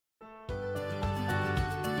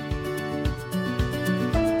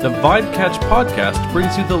The Vibecatch podcast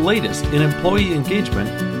brings you the latest in employee engagement,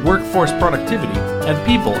 workforce productivity, and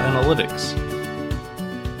people analytics.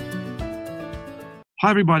 Hi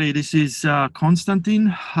everybody, this is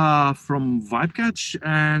Konstantin from Vibecatch,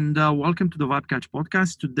 and welcome to the Vibecatch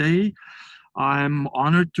podcast. Today I'm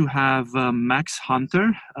honored to have Max Hunter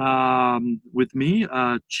with me,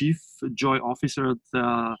 Chief Joy Officer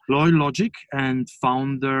at LoyLogic and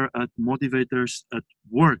founder at Motivators at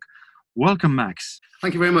Work. Welcome, Max.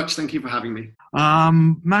 Thank you very much. Thank you for having me.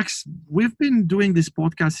 Max, we've been doing this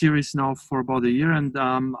podcast series now for about a year, and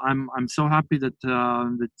I'm so happy that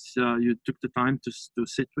you took the time to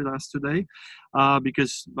sit with us today,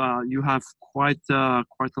 because you have quite a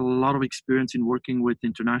lot of experience in working with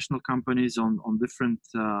international companies on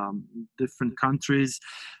different countries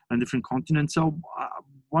and different continents. So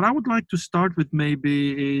what I would like to start with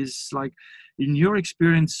maybe is, like, in your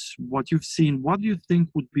experience, what you've seen, what do you think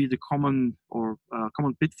would be the common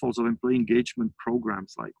pitfalls of employee engagement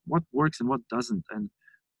programs? Like, what works and what doesn't, and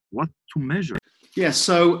what to measure? Yeah,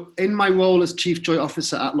 so in my role as Chief Joy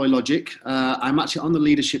Officer at LoyLogic, I'm actually on the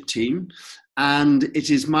leadership team, and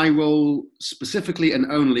it is my role specifically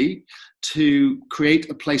and only to create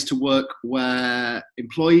a place to work where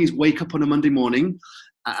employees wake up on a Monday morning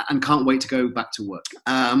and can't wait to go back to work,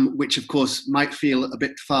 which of course might feel a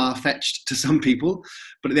bit far-fetched to some people.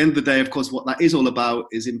 But at the end of the day, of course, what that is all about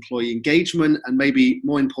is employee engagement and, maybe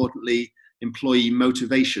more importantly, employee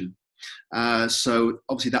motivation. So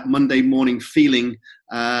obviously that Monday morning feeling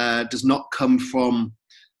does not come from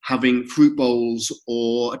having fruit bowls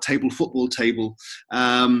or a football table.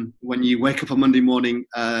 When you wake up on Monday morning,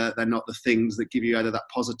 they're not the things that give you either that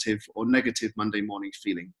positive or negative Monday morning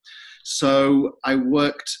feeling. So I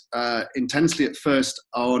worked intensely at first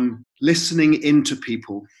on listening into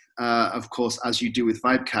people, of course, as you do with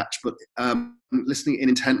Vibecatch, but listening in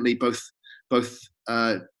intently, both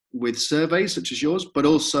with surveys such as yours, but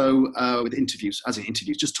also with interviews,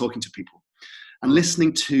 just talking to people and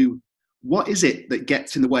listening to what is it that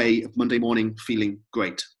gets in the way of Monday morning feeling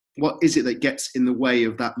great? What is it that gets in the way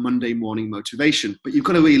of that Monday morning motivation? But you've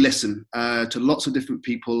got to really listen to lots of different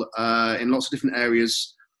people in lots of different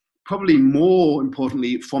areas, probably more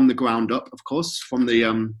importantly from the ground up, of course, from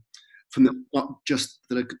the not just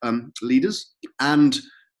the leaders. And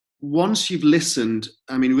once you've listened,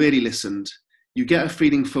 really listened, you get a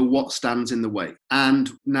feeling for what stands in the way. And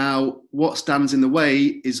now what stands in the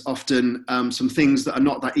way is often some things that are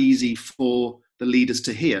not that easy for the leaders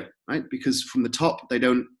to hear, right? Because from the top, they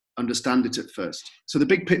don't understand it at first. So the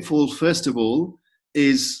big pitfall, first of all,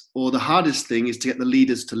 the hardest thing is to get the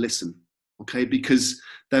leaders to listen, okay? Because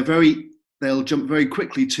they'll jump very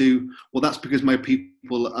quickly to, well, that's because my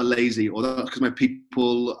people are lazy, or that's because my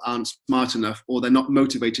people aren't smart enough, or they're not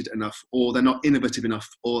motivated enough, or they're not innovative enough,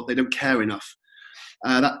 or they don't care enough.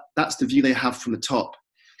 That's the view they have from the top.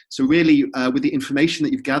 So really, with the information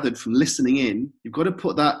that you've gathered from listening in, you've got to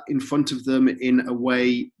put that in front of them in a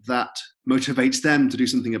way that motivates them to do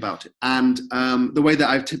something about it. And the way that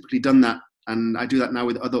I've typically done that, and I do that now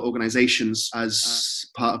with other organizations as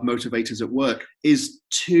part of Motivators at Work, is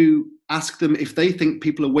to ask them if they think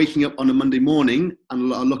people are waking up on a Monday morning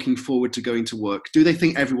and are looking forward to going to work. Do they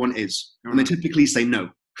think everyone is? And they typically say no,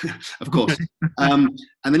 of course. And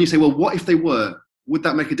then you say, well, what if they were? Would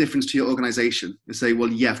that make a difference to your organization? They say, well,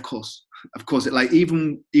 yeah, of course. Of course,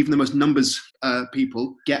 even the most numbers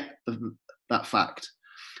people get that fact.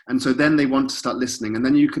 And so then they want to start listening. And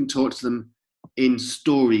then you can talk to them in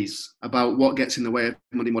stories about what gets in the way of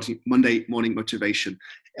Monday morning motivation.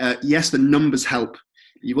 Yes, the numbers help.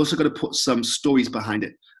 You've also got to put some stories behind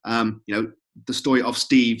it. The story of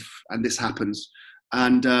Steve, and this happens.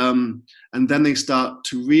 And then they start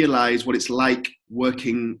to realize what it's like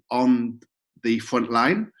working on the front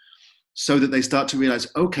line, so that they start to realize,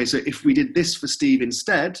 okay, so if we did this for Steve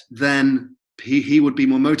instead, then he would be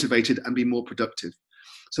more motivated and be more productive.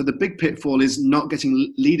 So the big pitfall is not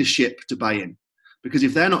getting leadership to buy in, because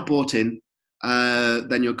if they're not bought in,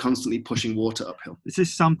 then you're constantly pushing water uphill. This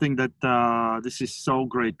is something that this is so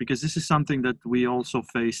great, because this is something that we also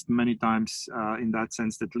faced many times in that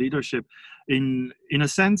sense, that leadership in a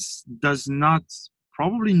sense does not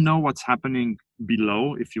probably know what's happening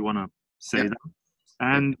below, if you want to say that.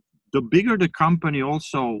 And the bigger the company,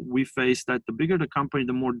 also we face that the bigger the company,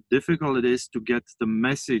 the more difficult it is to get the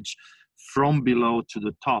message from below to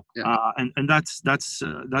the top. And that's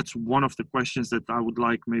one of the questions that I would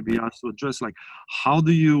like maybe us to address. Like, how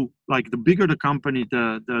do you, like, the bigger the company,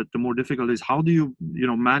 the more difficult it is. How do you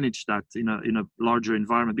manage that in a larger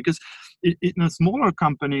environment? Because in a smaller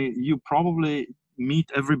company, you probably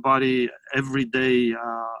meet everybody every day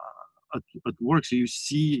at work. So you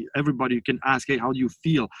see everybody. You can ask, hey, how do you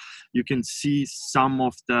feel? You can see some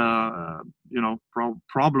of the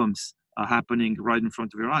problems happening right in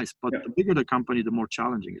front of your eyes. But the bigger the company, the more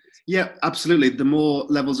challenging it is. Yeah, absolutely. The more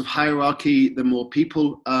levels of hierarchy, the more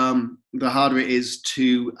people, the harder it is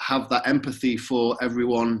to have that empathy for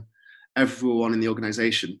everyone in the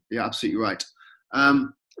organization. You're absolutely right.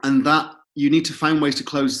 And that you need to find ways to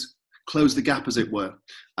close the gap, as it were.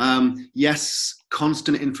 Yes,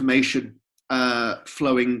 constant information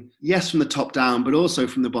flowing, yes, from the top down, but also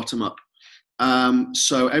from the bottom up.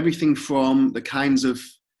 So everything from the kinds of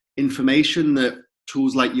information that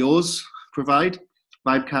tools like yours provide,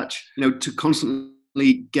 Vibecatch, to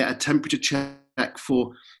constantly get a temperature check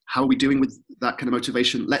for how are we doing with that kind of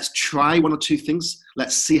motivation. Let's try one or two things.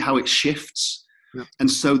 Let's see how it shifts. Yeah.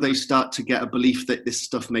 And so they start to get a belief that this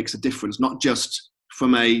stuff makes a difference, not just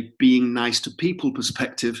from a being nice to people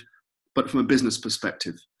perspective, but from a business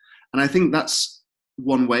perspective. And I think that's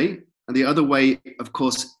one way. And the other way, of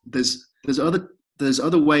course, there's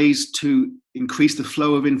other ways to increase the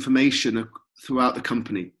flow of information throughout the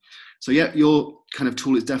company. So yeah, your kind of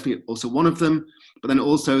tool is definitely also one of them, but then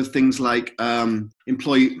also things like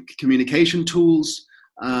employee communication tools,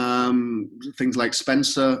 things like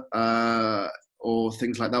Spencer, or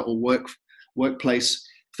things like that, or workplace,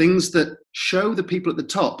 things that show the people at the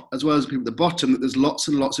top as well as the people at the bottom that there's lots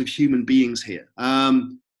and lots of human beings here,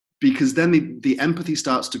 because then the empathy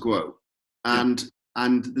starts to grow. And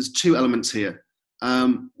there's two elements here.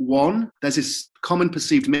 One, there's this common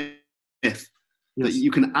perceived myth that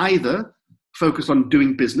you can either focus on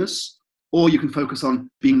doing business or you can focus on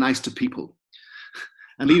being nice to people.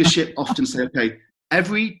 And leadership often say, okay,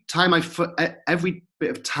 every bit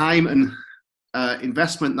of time and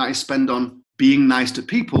investment that I spend on being nice to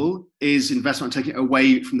people is investment I'm taking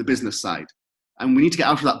away from the business side. And we need to get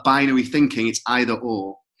out of that binary thinking, it's either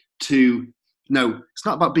or, to no, it's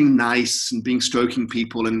not about being nice and being stroking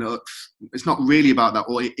people, and it's not really about that.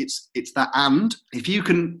 Or it's that. And if you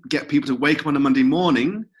can get people to wake up on a Monday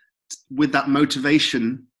morning with that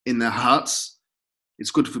motivation in their hearts,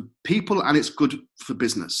 it's good for people and it's good for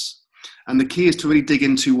business. And the key is to really dig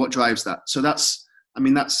into what drives that. So that's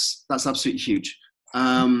absolutely huge.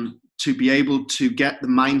 To be able to get the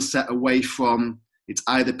mindset away from it's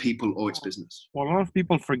either people or it's business. What a lot of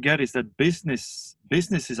people forget is that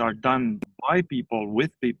businesses are done by people,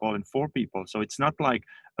 with people, and for people. So it's not like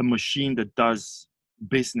a machine that does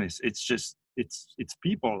business. It's just it's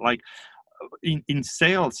people. Like in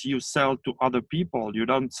sales, you sell to other people. You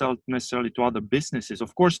don't sell necessarily to other businesses.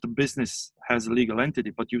 Of course, the business has a legal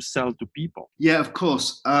entity, but you sell to people. Yeah, of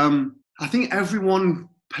course. I think everyone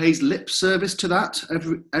pays lip service to that.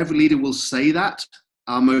 Every leader will say that.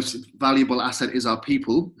 Our most valuable asset is our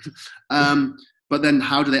people. But then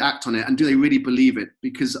how do they act on it? And do they really believe it?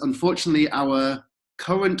 Because unfortunately, our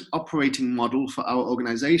current operating model for our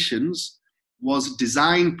organizations was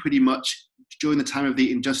designed pretty much during the time of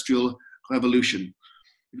the Industrial Revolution,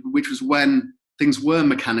 which was when things were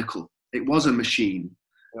mechanical. It was a machine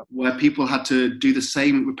where people had to do the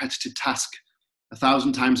same repetitive task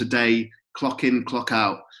 1,000 times a day, clock in, clock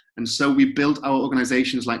out. And so we built our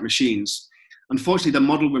organizations like machines. Unfortunately, the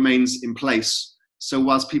model remains in place. So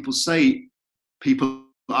whilst people say people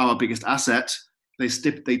are our biggest asset, they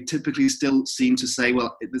typically still seem to say,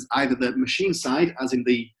 well, there's either the machine side, as in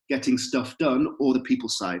the getting stuff done, or the people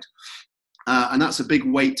side. And that's a big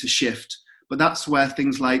weight to shift. But that's where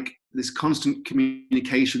things like this constant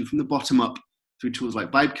communication from the bottom up through tools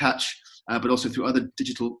like Vibecatch, but also through other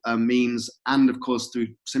digital means, and of course through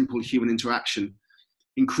simple human interaction,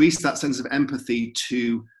 increase that sense of empathy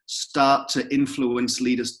to start to influence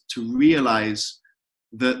leaders to realize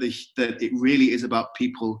that it really is about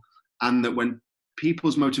people, and that when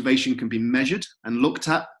people's motivation can be measured and looked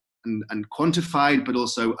at and quantified, but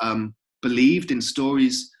also believed in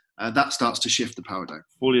stories, that starts to shift the paradigm.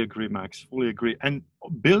 Fully agree, Max. Fully agree. And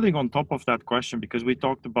building on top of that question, because we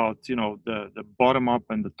talked about the bottom up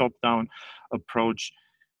and the top down approach.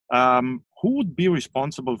 Who would be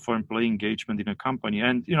responsible for employee engagement in a company,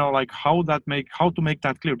 and how to make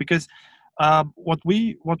that clear? Because what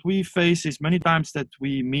we face is many times that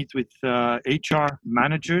we meet with HR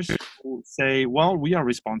managers who say, well, we are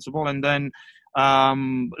responsible, and then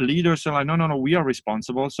leaders are like, no, we are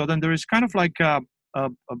responsible. So then there is kind of like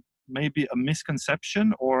maybe a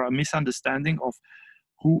misconception or a misunderstanding of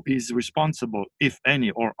who is responsible, if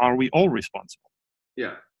any, or are we all responsible?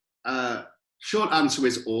 Yeah. Short answer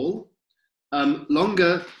is all.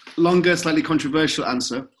 Longer, slightly controversial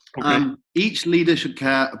answer. Okay. Each leader should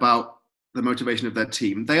care about the motivation of their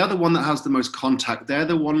team. They are the one that has the most contact. They're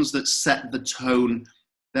the ones that set the tone.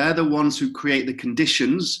 They're the ones who create the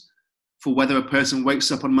conditions for whether a person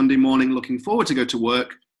wakes up on Monday morning looking forward to go to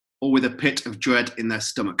work or with a pit of dread in their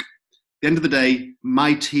stomach. At the end of the day,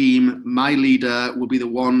 my team, my leader will be the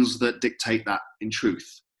ones that dictate that in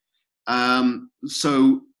truth.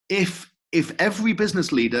 So if every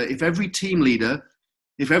business leader, if every team leader,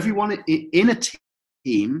 if everyone in a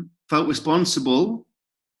team felt responsible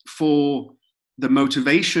for the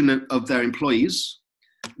motivation of their employees,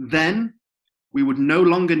 then we would no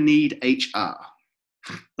longer need HR.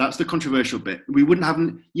 That's the controversial bit. We wouldn't have,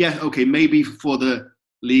 maybe for the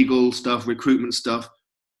legal stuff, recruitment stuff,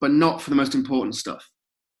 but not for the most important stuff.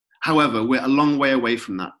 However, we're a long way away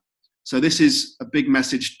from that. So this is a big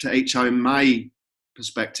message to HR in my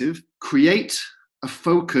perspective. Create a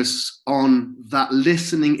focus on that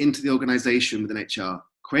listening into the organization within HR.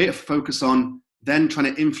 Create a focus on then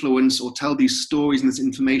trying to influence or tell these stories and this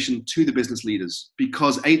information to the business leaders,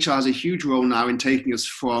 because HR has a huge role now in taking us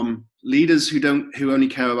from leaders who only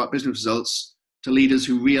care about business results to leaders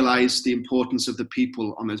who realize the importance of the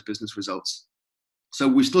people on those business results. So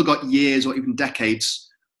we've still got years or even decades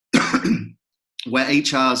where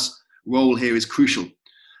HR's role here is crucial,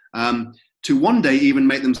 to one day even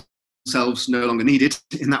make themselves no longer needed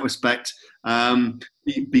in that respect,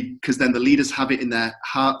 because then the leaders have it in their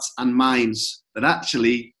hearts and minds that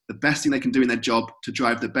actually the best thing they can do in their job to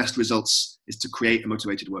drive the best results is to create a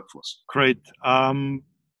motivated workforce. Great.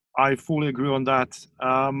 I fully agree on that.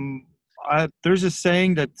 There's a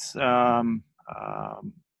saying that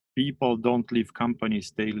people don't leave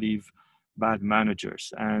companies, they leave bad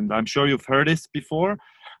managers. And I'm sure you've heard this before.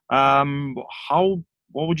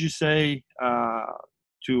 What would you say how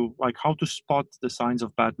to spot the signs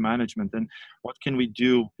of bad management, and what can we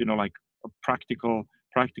do, practical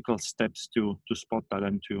steps to spot that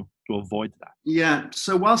and to avoid that? Yeah,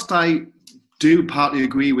 so whilst I do partly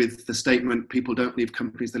agree with the statement, people don't leave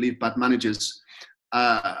companies, they leave bad managers,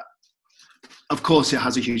 of course it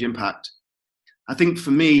has a huge impact. I think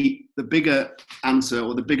for me, the bigger answer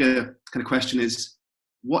or the bigger kind of question is,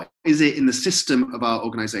 what is it in the system of our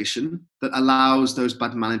organization that allows those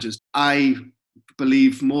bad managers? I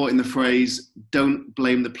believe more in the phrase, don't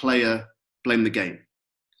blame the player, blame the game.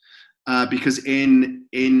 Because in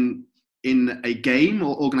a game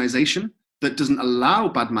or organization that doesn't allow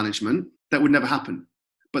bad management, that would never happen.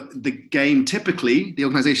 But the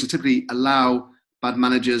organizations typically allow bad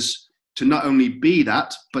managers to not only be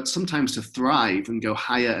that, but sometimes to thrive and go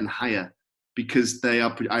higher and higher, because they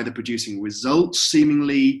are either producing results,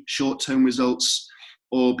 seemingly short-term results,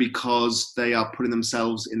 or because they are putting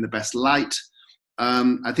themselves in the best light.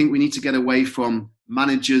 I think we need to get away from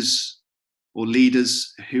managers or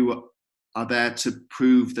leaders who are there to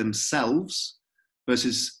prove themselves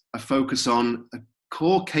versus a focus on a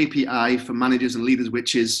core KPI for managers and leaders,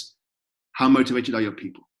 which is how motivated are your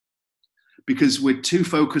people? Because we're too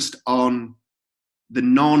focused on the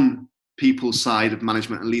non-people side of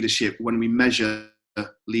management and leadership when we measure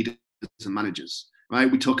leaders and managers, right?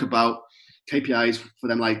 We talk about KPIs for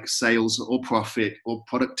them like sales or profit or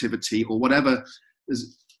productivity or whatever.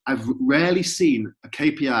 I've rarely seen a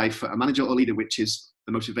KPI for a manager or leader which is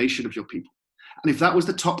the motivation of your people. And if that was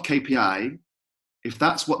the top KPI, if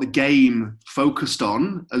that's what the game focused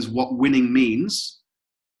on as what winning means,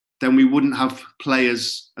 then we wouldn't have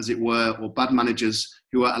players, as it were, or bad managers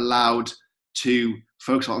who are allowed to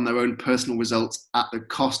focus on their own personal results at the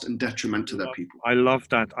cost and detriment to their people. I love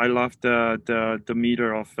that. I love the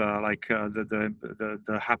meter of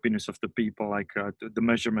the happiness of the people, the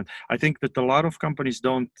measurement. I think that a lot of companies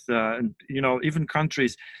don't, even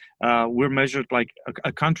countries, we're measured like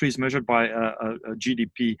a country is measured by a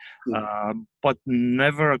GDP, but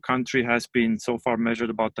never a country has been so far measured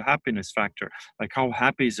about the happiness factor. Like how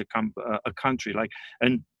happy is a country,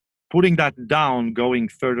 and putting that down, going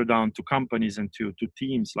further down to companies and to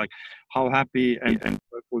teams, like how happy and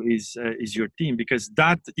joyful is your team, because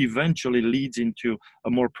that eventually leads into a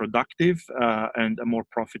more productive and a more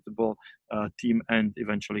profitable team and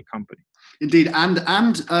eventually company. Indeed,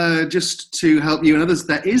 and just to help you and others,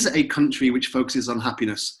 there is a country which focuses on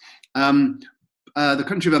happiness. The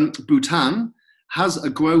country of Bhutan has a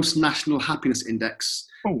gross national happiness index.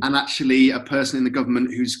 Oh. And actually a person in the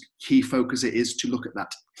government whose key focus it is to look at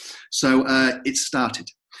that. So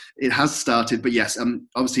it has started, but yes,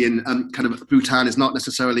 obviously in kind of Bhutan is not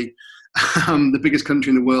necessarily the biggest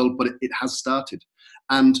country in the world, but it has started.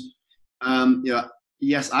 And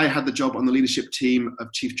yes, I had the job on the leadership team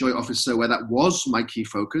of Chief Joint Officer where that was my key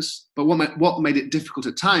focus. But what made it difficult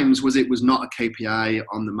at times was it was not a KPI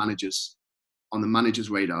on the manager's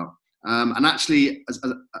radar. And actually,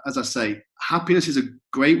 as I say, happiness is a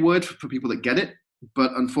great word for people that get it.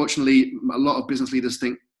 But unfortunately, a lot of business leaders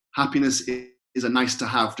think happiness is a nice to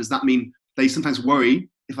have. Does that mean they sometimes worry,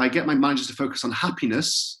 if I get my managers to focus on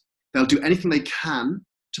happiness, they'll do anything they can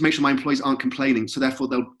to make sure my employees aren't complaining. So therefore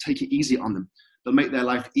they'll take it easy on them. They'll make their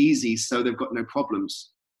life easy so they've got no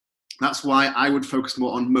problems. That's why I would focus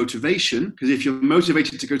more on motivation, because if you're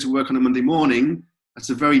motivated to go to work on a Monday morning, that's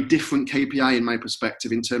a very different KPI in my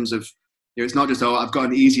perspective, in terms of, it's not just, I've got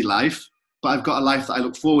an easy life, but I've got a life that I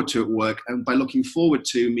look forward to at work. And by looking forward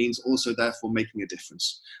to means also therefore making a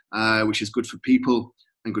difference, which is good for people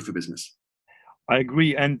and good for business. I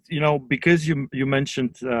agree, and because you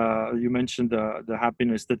mentioned the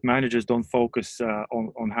happiness, that managers don't focus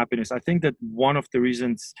on happiness. I think that one of the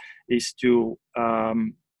reasons is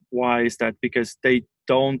why is that? Because they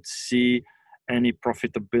don't see any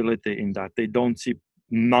profitability in that. They don't see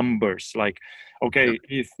numbers. Like, okay,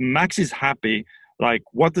 if Max is happy, like,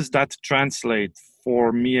 what does that translate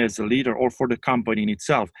for me as a leader or for the company in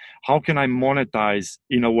itself? How can I monetize,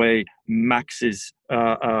 in a way, Max's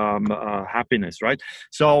happiness, right?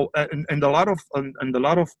 So, and a lot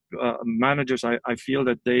of managers, I feel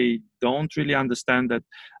that they don't really understand that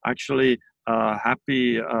actually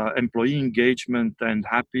happy employee engagement and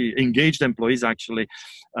happy engaged employees, actually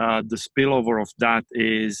the spillover of that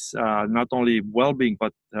is not only well-being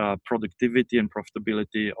but productivity and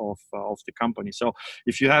profitability of the company. So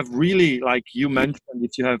if you have really, like you mentioned,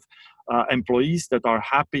 if you have employees that are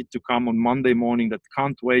happy to come on Monday morning, that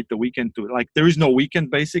can't wait the weekend to, like, there is no weekend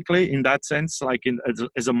basically in that sense, like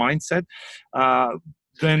as a mindset,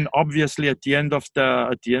 then obviously at the end of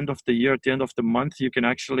the year, at the end of the month, you can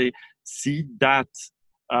actually see that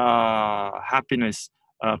happiness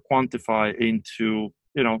quantify into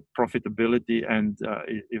profitability and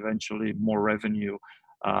eventually more revenue,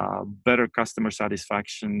 better customer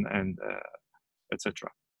satisfaction, and etc.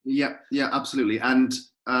 Yeah, absolutely. And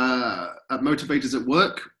at Motivators at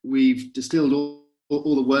Work, we've distilled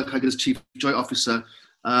all the work I did as Chief Joy Officer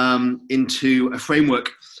into a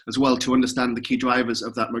framework as well to understand the key drivers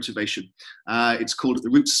of that motivation. It's called The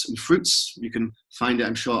Roots and Fruits. You can find it,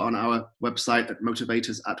 I'm sure, on our website at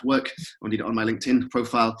Motivators at Work, or indeed on my LinkedIn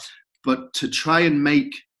profile. But to try and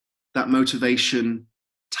make that motivation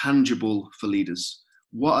tangible for leaders,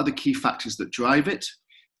 what are the key factors that drive it,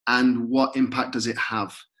 and what impact does it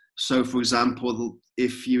have? So, for example,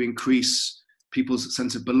 if you increase people's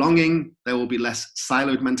sense of belonging, there will be less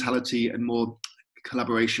siloed mentality and more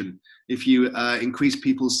collaboration. If you increase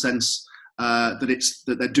people's sense that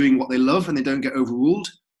they're doing what they love and they don't get overruled,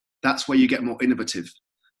 that's where you get more innovative.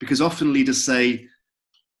 Because often leaders say,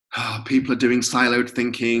 people are doing siloed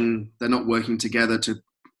thinking, they're not working together to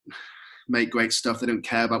make great stuff, they don't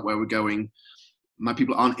care about where we're going. My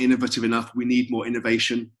people aren't innovative enough. We need more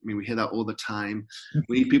innovation. I mean, we hear that all the time.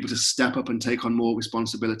 We need people to step up and take on more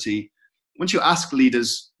responsibility. Once you ask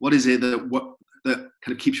leaders, what is it that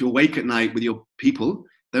kind of keeps you awake at night with your people,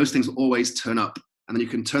 those things always turn up. And then you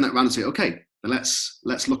can turn that around and say, okay, then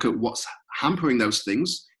let's look at what's hampering those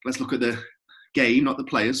things. Let's look at the game, not the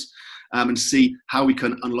players, and see how we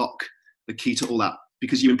can unlock the key to all that.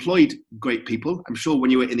 Because you employed great people. I'm sure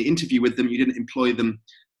when you were in the interview with them, you didn't employ them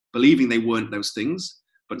believing they weren't those things,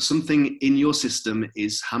 but something in your system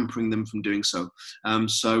is hampering them from doing so.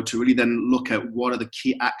 So to really then look at what are the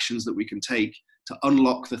key actions that we can take to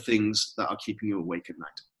unlock the things that are keeping you awake at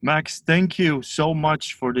night. Max, thank you so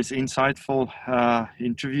much for this insightful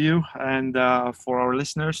interview. And for our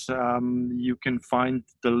listeners, you can find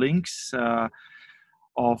the links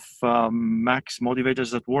of Max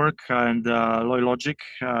Motivators at Work and LoyLogic,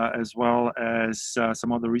 as well as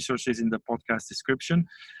some other resources in the podcast description.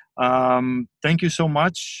 Thank you so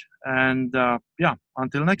much. And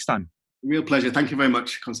until next time. Real pleasure. Thank you very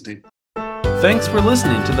much, Konstantin. Thanks for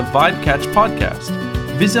listening to the VibeCatch podcast.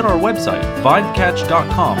 Visit our website,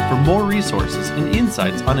 vibecatch.com, for more resources and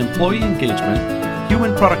insights on employee engagement,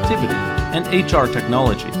 human productivity, and HR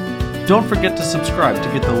technology. Don't forget to subscribe to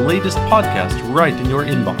get the latest podcast right in your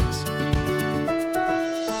inbox.